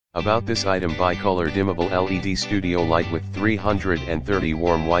About this item: bicolor dimmable LED studio light with 330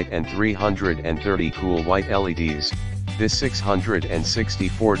 warm white and 330 cool white LEDs. This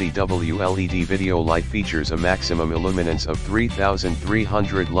 660/40W LED video light features a maximum illuminance of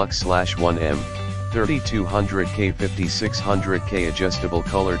 3300 lux/1M, 3200K 5600K adjustable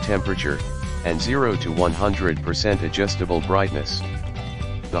color temperature, and 0 to 100% adjustable brightness.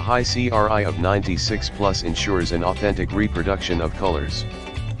 The high CRI of 96+ ensures an authentic reproduction of colors.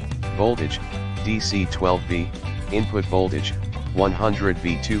 Voltage, DC 12V, input voltage,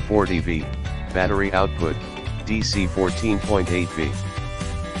 100V 240V, battery output, DC 14.8V.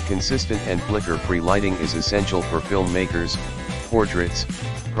 Consistent and flicker-free lighting is essential for filmmakers, portraits,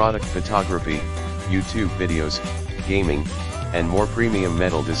 product photography, YouTube videos, gaming, and more. Premium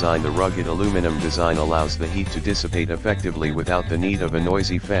metal design. The rugged aluminum design allows the heat to dissipate effectively without the need of a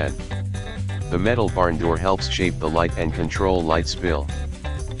noisy fan. The metal Barndoor helps shape the light and control light spill.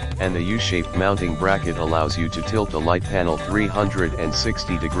 And the U-shaped mounting bracket allows you to tilt the light panel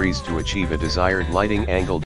 360 degrees to achieve a desired lighting angle.